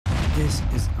This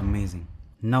is amazing.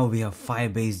 Now we have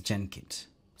Firebase Gen Kit.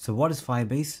 So what is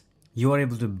Firebase? You are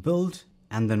able to build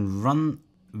and then run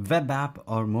web app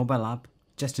or mobile app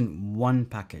just in one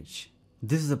package.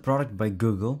 This is a product by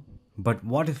Google, but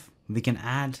what if we can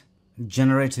add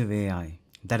generative AI,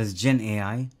 that is Gen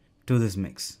AI, to this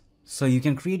mix? So you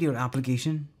can create your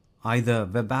application, either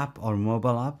web app or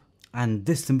mobile app, and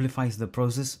this simplifies the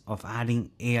process of adding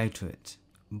AI to it.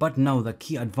 But now the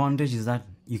key advantage is that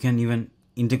you can even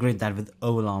integrate that with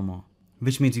Ollama,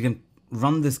 which means you can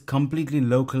run this completely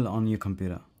local on your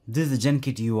computer. This is the Gen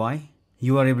Kit UI.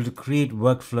 You are able to create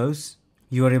workflows.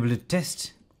 You are able to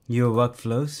test your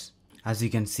workflows. As you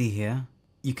can see here,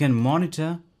 you can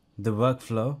monitor the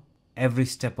workflow every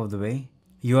step of the way.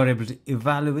 You are able to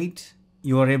evaluate.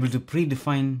 You are able to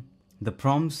predefine the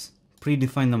prompts,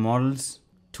 predefine the models,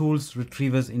 tools,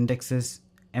 retrievers, indexes,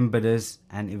 embedders,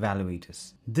 and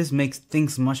evaluators. This makes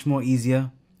things much more easier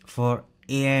for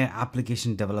AI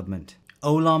application development.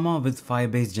 Ollama with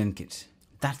Firebase Gen Kit.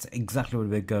 That's exactly what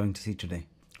we're going to see today.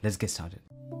 Let's get started.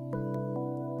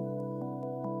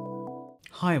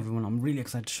 Hi everyone, I'm really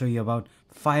excited to show you about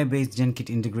Firebase Gen Kit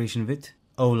integration with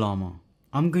Ollama.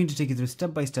 I'm going to take you through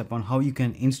step by step on how you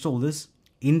can install this,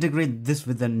 integrate this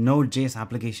with the Node.js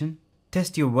application,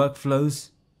 test your workflows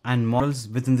and models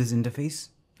within this interface,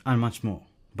 and much more.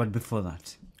 But before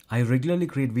that, I regularly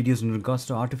create videos in regards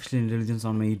to artificial intelligence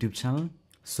on my YouTube channel,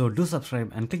 so do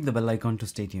subscribe and click the bell icon to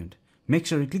stay tuned. Make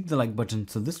sure you click the like button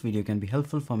so this video can be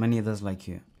helpful for many others like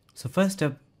you. So first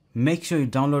step, make sure you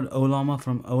download Ollama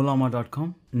from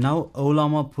ollama.com. Now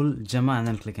Ollama pull Gemma and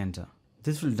then click enter.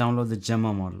 This will download the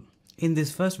Gemma model. In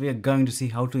this first, we are going to see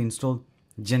how to install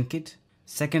Gen Kit.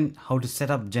 Second, how to set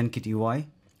up Gen Kit UI.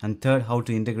 And third, how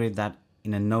to integrate that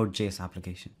in a Node.js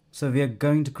application. So we are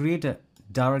going to create a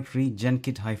directory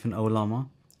genkit-ollama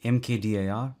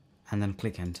mkdir and then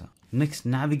click enter. Next,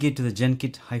 navigate to the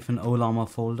genkit-ollama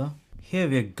folder. Here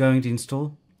we are going to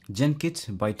install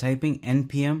Genkit by typing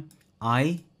npm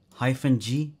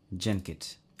i-g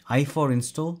genkit. I for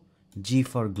install, G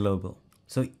for global.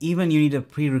 So even you need a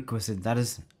prerequisite, that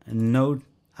is a Node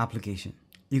application.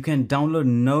 You can download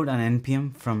Node and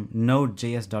npm from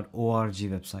nodejs.org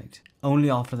website. Only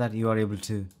after that you are able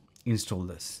to install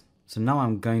this. So now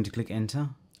I'm going to click enter.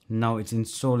 Now it's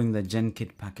installing the Gen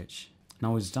Kit package.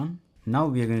 Now it's done. Now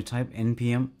we are going to type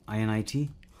npm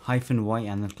init-y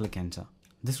and then click enter.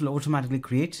 This will automatically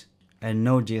create a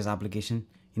Node.js application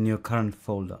in your current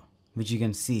folder, which you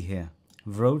can see here.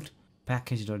 Wrote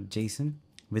package.json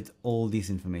with all this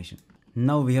information.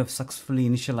 Now we have successfully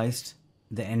initialized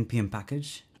the npm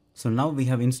package. So now we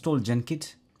have installed Gen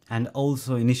Kit and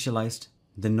also initialized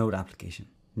the Node application.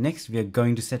 Next, we are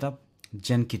going to set up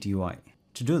Gen Kit UI.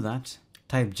 To do that,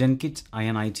 type genkit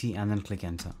init and then click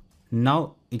enter.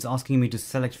 Now it's asking me to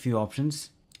select few options.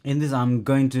 In this, I'm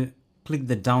going to click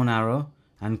the down arrow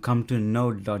and come to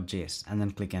node.js and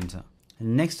then click enter.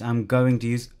 Next, I'm going to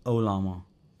use Ollama.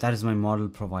 That is my model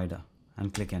provider,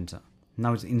 and click enter.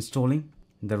 Now it's installing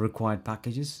the required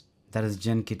packages, that is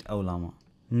Gen Kit Ollama.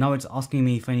 Now it's asking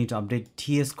me if I need to update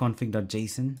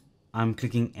tsconfig.json. I'm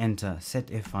clicking enter,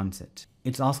 set if unset.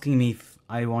 It's asking me if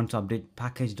I want to update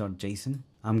package.json.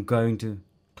 I'm going to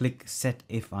click set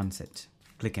if unset.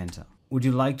 Click enter. Would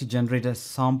you like to generate a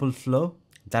sample flow?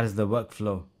 That is the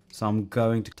workflow. So I'm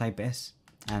going to type S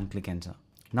and click enter.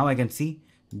 Now I can see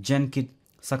Gen Kit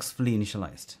successfully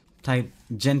initialized. Type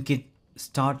Gen Kit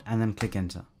start and then click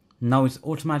enter. Now it's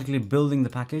automatically building the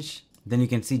package. Then you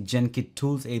can see Gen Kit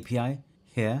tools API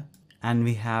here, and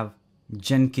we have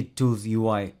Gen Kit tools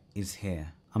UI is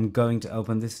here. I'm going to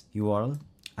open this URL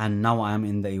and now I am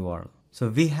in the URL. So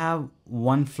we have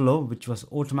one flow which was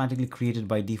automatically created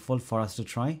by default for us to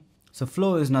try. So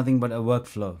flow is nothing but a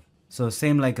workflow. So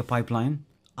same like a pipeline.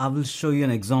 I will show you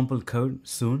an example code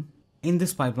soon. In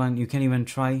this pipeline, you can even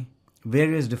try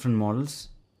various different models.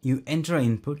 You enter an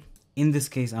input. In this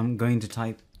case, I'm going to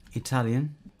type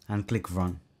Italian and click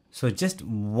run. So just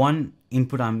one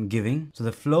input I'm giving. So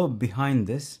the flow behind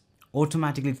this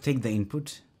automatically take the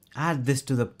input, add this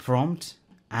to the prompt,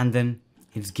 and then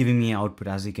it's giving me an output,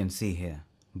 as you can see here,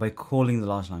 by calling the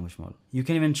large language model. You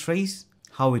can even trace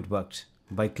how it worked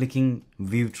by clicking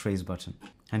view trace button.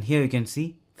 And here you can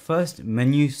see first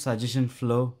menu suggestion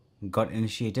flow got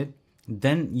initiated.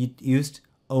 Then it used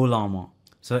Ollama.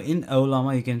 So in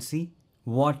Ollama, you can see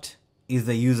what is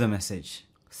the user message.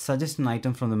 Suggest an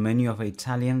item from the menu of an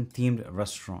Italian themed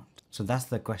restaurant. So that's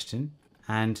the question.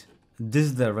 And this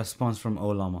is the response from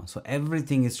Ollama. So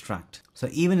everything is tracked. So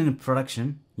even in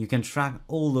production, you can track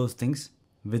all those things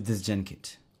with this Gen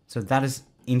Kit. So that is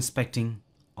inspecting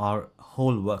our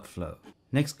whole workflow.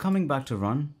 Next, coming back to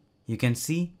run, you can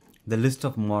see the list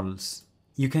of models.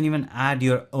 You can even add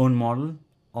your own model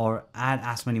or add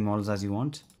as many models as you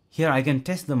want. Here I can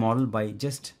test the model by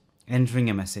just entering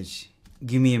a message.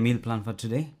 Give me a meal plan for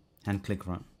today and click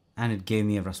run. And it gave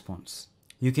me a response.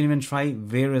 You can even try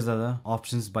various other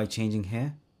options by changing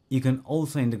here. You can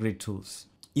also integrate tools.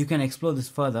 You can explore this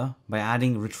further by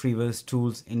adding retrievers,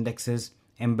 tools, indexes,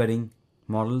 embedding,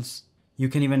 models. You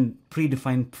can even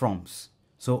predefine prompts.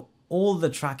 So all the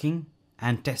tracking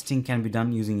and testing can be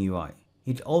done using UI.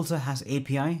 It also has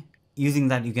API. Using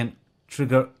that you can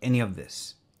trigger any of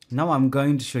this. Now I'm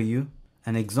going to show you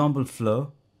an example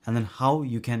flow and then how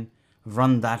you can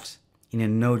run that in a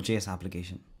Node.js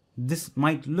application. This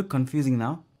might look confusing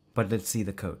now, but let's see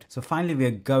the code. So finally we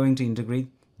are going to integrate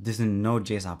this in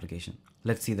Node.js application.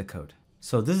 Let's see the code.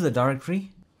 So this is the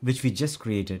directory which we just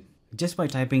created. Just by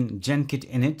typing genkit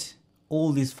init,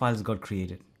 all these files got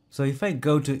created. So if I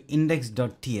go to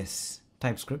index.ts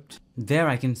TypeScript, there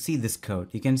I can see this code.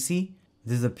 You can see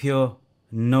this is a pure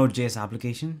Node.js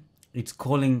application. It's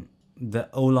calling the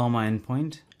Ollama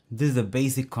endpoint. This is the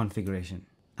basic configuration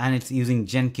and it's using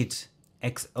Genkit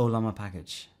x Ollama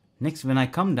package. Next, when I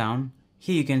come down,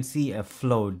 here you can see a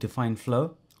flow, defined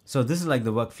flow. So this is like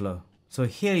the workflow. So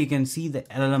here you can see the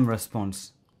LLM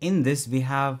response. In this, we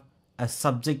have a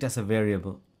subject as a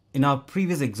variable. In our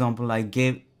previous example, I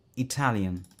gave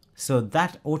Italian. So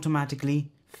that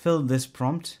automatically filled this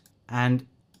prompt and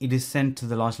it is sent to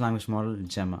the large language model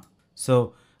Gemma.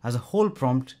 So as a whole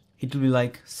prompt, it will be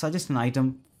like suggest an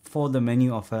item for the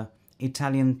menu of a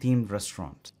Italian themed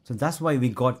restaurant. So that's why we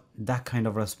got that kind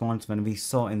of response when we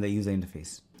saw in the user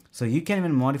interface. So you can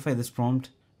even modify this prompt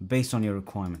based on your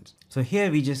requirements. So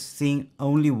here we just seeing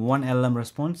only one LLM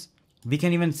response. We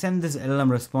can even send this LLM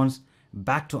response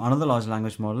back to another large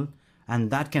language model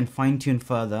and that can fine tune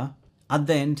further. At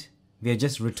the end, we are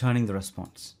just returning the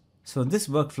response. So this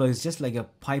workflow is just like a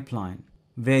pipeline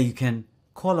where you can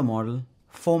call a model,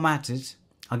 format it,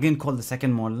 again call the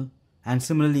second model, and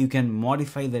similarly you can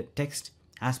modify the text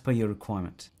as per your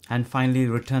requirement and finally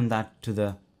return that to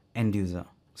the end user.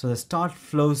 So the start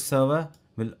flow server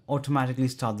will automatically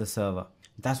start the server.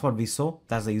 That's what we saw.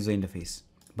 That's the user interface.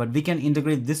 But we can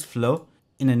integrate this flow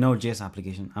in a Node.js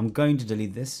application. I'm going to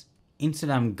delete this. Instead,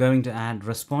 I'm going to add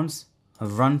response, a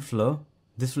run flow.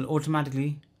 This will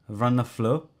automatically run a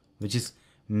flow, which is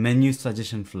menu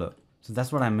suggestion flow. So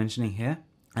that's what I'm mentioning here.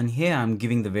 And here I'm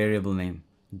giving the variable name.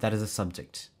 That is a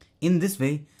subject. In this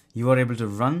way, you are able to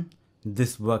run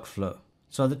this workflow.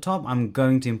 So at the top, I'm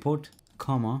going to import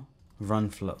comma run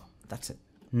flow. That's it.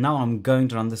 Now I'm going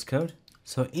to run this code.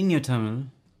 So in your terminal,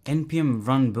 npm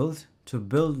run build to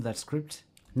build that script.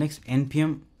 Next,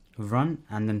 npm run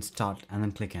and then start and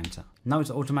then click enter. Now it's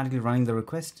automatically running the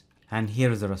request and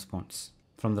here is the response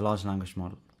from the large language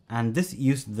model. And this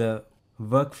used the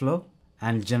workflow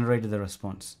and generated the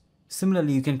response.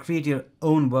 Similarly, you can create your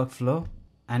own workflow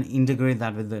and integrate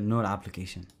that with the Node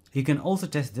application. You can also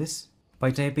test this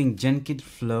by typing genkit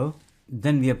flow.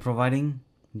 Then we are providing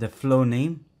the flow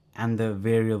name and the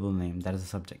variable name, that is the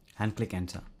subject, and click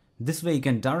enter. This way you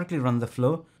can directly run the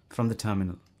flow from the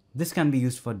terminal. This can be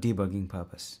used for debugging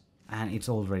purpose and it's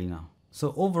all ready now.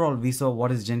 So overall we saw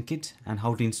what is Genkit and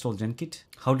how to install Genkit,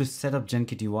 how to set up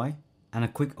Genkit UI and a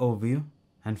quick overview,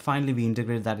 and finally we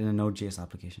integrated that in a Node.js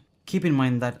application. Keep in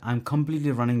mind that I'm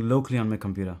completely running locally on my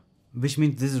computer, which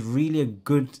means this is really a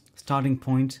good starting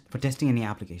point for testing any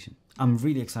application. I'm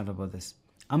really excited about this.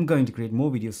 I'm going to create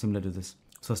more videos similar to this,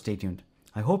 so stay tuned.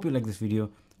 I hope you like this video.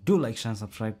 Do like, share and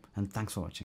subscribe, and thanks for watching.